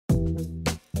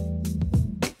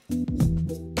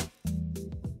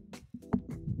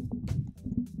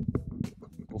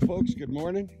folks, good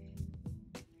morning.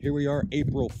 Here we are,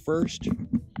 April 1st,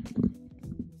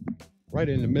 right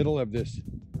in the middle of this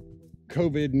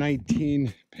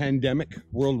COVID-19 pandemic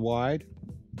worldwide.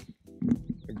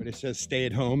 Everybody says stay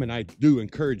at home, and I do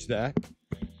encourage that.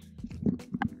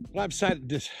 But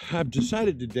I've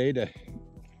decided today to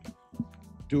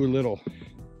do a little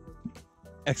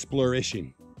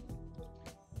exploration.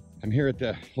 I'm here at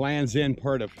the Land's End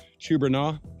part of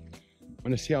Chuburna. I'm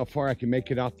going to see how far I can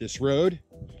make it out this road.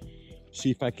 See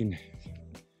if I can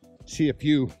see a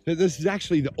few. This is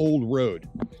actually the old road.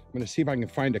 I'm going to see if I can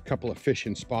find a couple of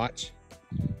fishing spots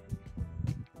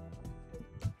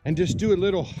and just do a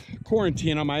little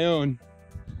quarantine on my own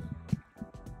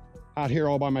out here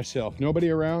all by myself. Nobody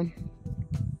around.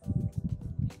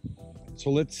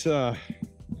 So let's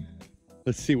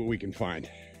see what we can find.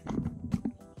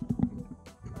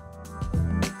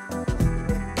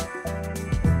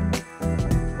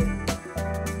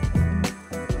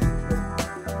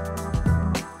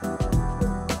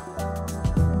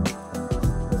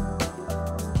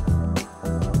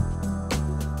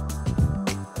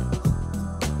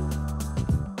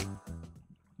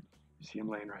 See him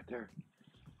laying right there.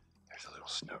 There's a little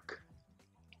snook.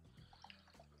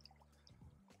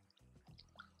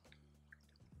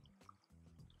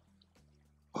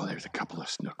 Oh, there's a couple of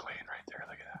snook laying right there.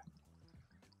 Look at that.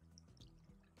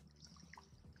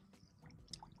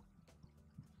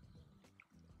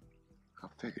 I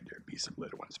figured there'd be some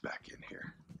little ones back in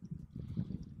here.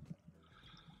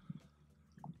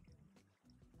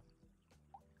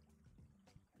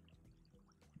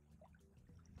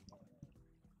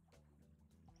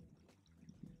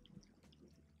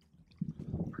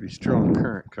 Pretty strong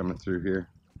current coming through here.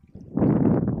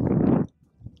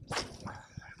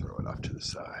 Throw it off to the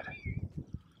side.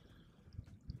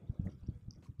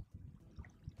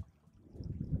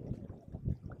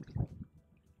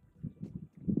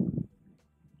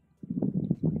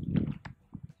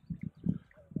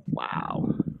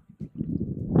 Wow.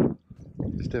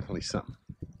 There's definitely something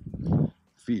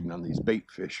feeding on these bait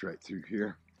fish right through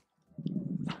here.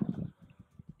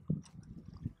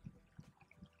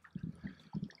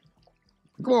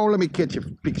 Come on, let me catch a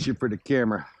picture for the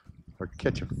camera, or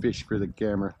catch a fish for the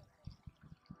camera.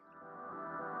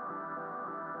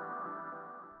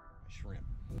 Shrimp.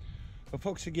 But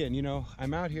folks, again, you know,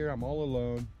 I'm out here, I'm all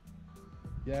alone.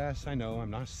 Yes, I know,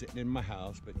 I'm not sitting in my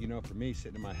house, but you know, for me,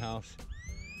 sitting in my house,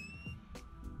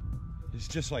 it's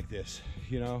just like this,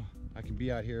 you know. I can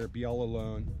be out here, be all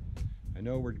alone. I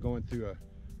know we're going through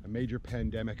a major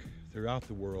pandemic throughout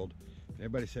the world, and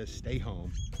everybody says stay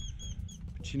home.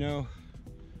 But you know,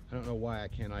 I don't know why I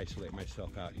can't isolate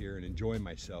myself out here and enjoy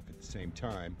myself at the same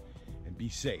time and be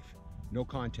safe. No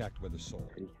contact with a soul.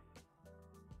 Put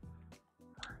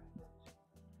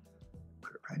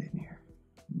it right in here.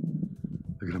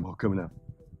 Look at them all coming up.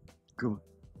 Come on.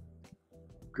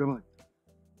 Come on.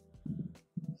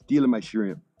 Stealing my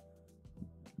shrimp.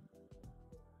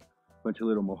 Bunch of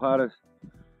little mojadas.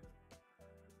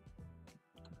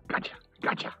 Gotcha.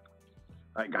 Gotcha.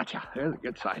 All right, gotcha. There's a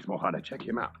good sized mojada. Check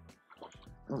him out.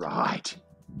 All right.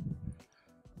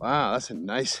 Wow, that's a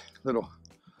nice little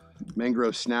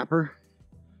mangrove snapper.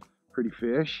 Pretty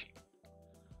fish.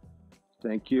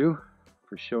 Thank you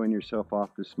for showing yourself off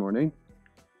this morning.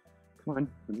 Come on,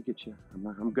 let me get you.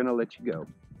 I'm gonna let you go.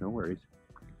 No worries.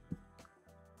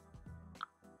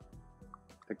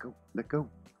 Let go, let go,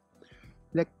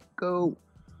 let go.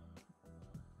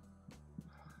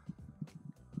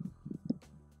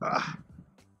 Ah,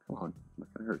 come on, I'm not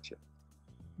gonna hurt you.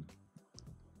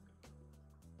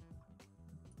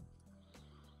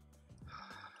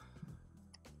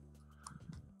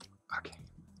 Okay,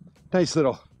 nice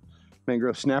little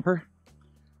mangrove snapper.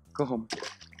 Go home.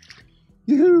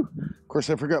 Yoo-hoo! Of course,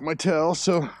 I forgot my towel,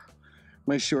 so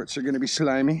my shorts are gonna be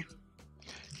slimy.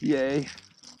 Yay.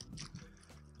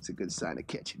 It's a good sign of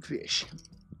catching fish.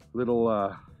 Little,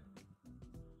 I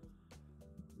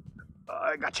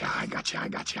got you, I got you, I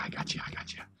got you, I got you, I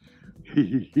got you.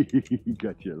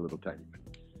 Got you, a little tiny one.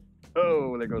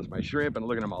 Oh, there goes my shrimp, and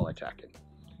look at them all attacking.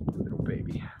 Little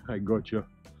baby, I got you,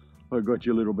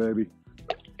 little baby.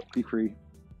 Be free.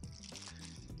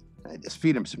 I just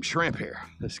feed him some shrimp here.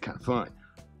 This is kind of fun.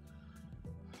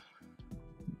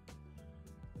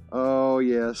 Oh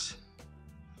yes,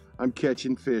 I'm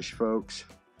catching fish, folks.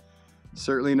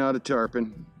 Certainly not a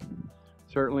tarpon,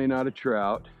 certainly not a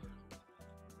trout,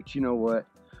 but you know what?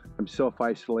 I'm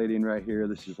self-isolating right here.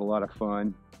 This is a lot of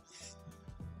fun.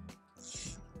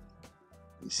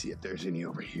 Let me see if there's any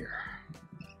over here.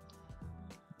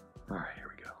 All right,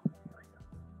 here we go.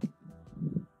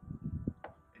 And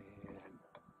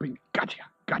bing, gotcha,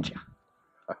 gotcha.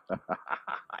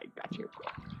 I got you.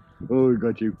 Oh, I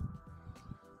got you.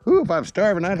 Ooh, if I'm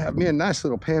starving, I'd have me a nice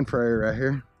little pan fryer right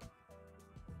here.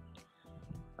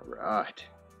 All right.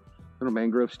 Little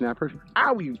mangrove snappers.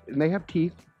 Ow, and they have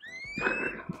teeth.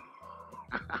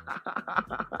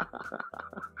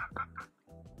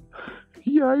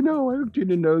 Yeah, I know. I looked you in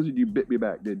the nose and you bit me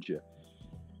back, didn't you?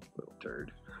 Little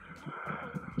turd.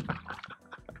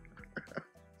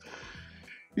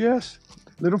 Yes,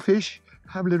 little fish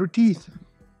have little teeth.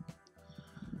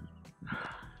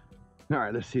 All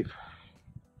right, let's see if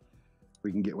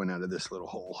we can get one out of this little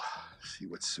hole. See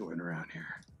what's swimming around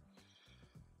here.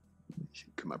 You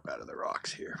should come up out of the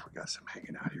rocks here. We got some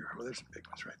hanging out here. Oh, there's some big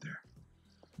ones right there.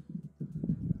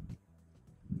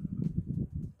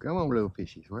 Come on, little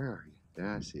fishies. Where are you?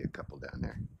 Yeah, I see a couple down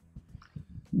there.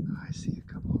 I see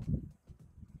a couple.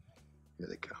 Here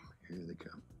they come. Here they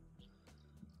come.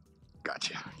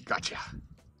 Gotcha. Gotcha.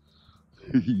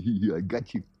 I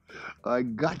got you. I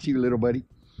got you, little buddy.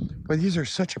 But these are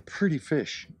such a pretty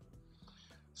fish.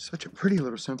 Such a pretty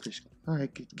little sunfish. All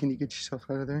right, can you get yourself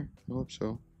out of there? I hope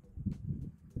so.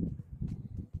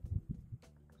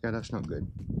 Yeah, that's not good.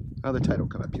 Oh, the tide will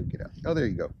come up. You'll get out. Oh, there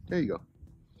you go. There you go.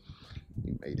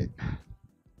 He made it.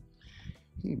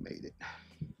 He made it.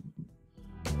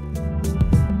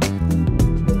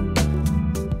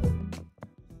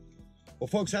 Well,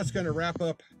 folks, that's going to wrap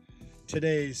up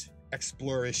today's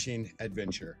Explorishing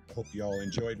adventure. I hope you all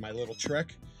enjoyed my little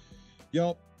trek.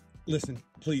 Y'all, listen,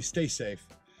 please stay safe.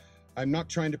 I'm not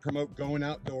trying to promote going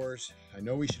outdoors. I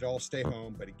know we should all stay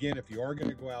home, but again, if you are going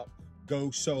to go out,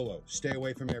 go solo. Stay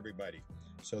away from everybody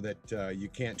so that you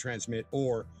can't transmit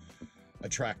or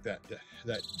attract that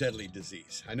deadly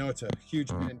disease. I know it's a huge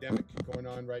pandemic going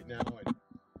on right now, and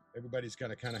everybody's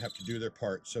going to kind of have to do their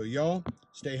part. So y'all,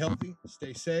 stay healthy,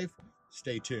 stay safe,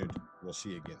 stay tuned. We'll see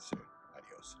you again soon.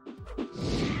 Adios.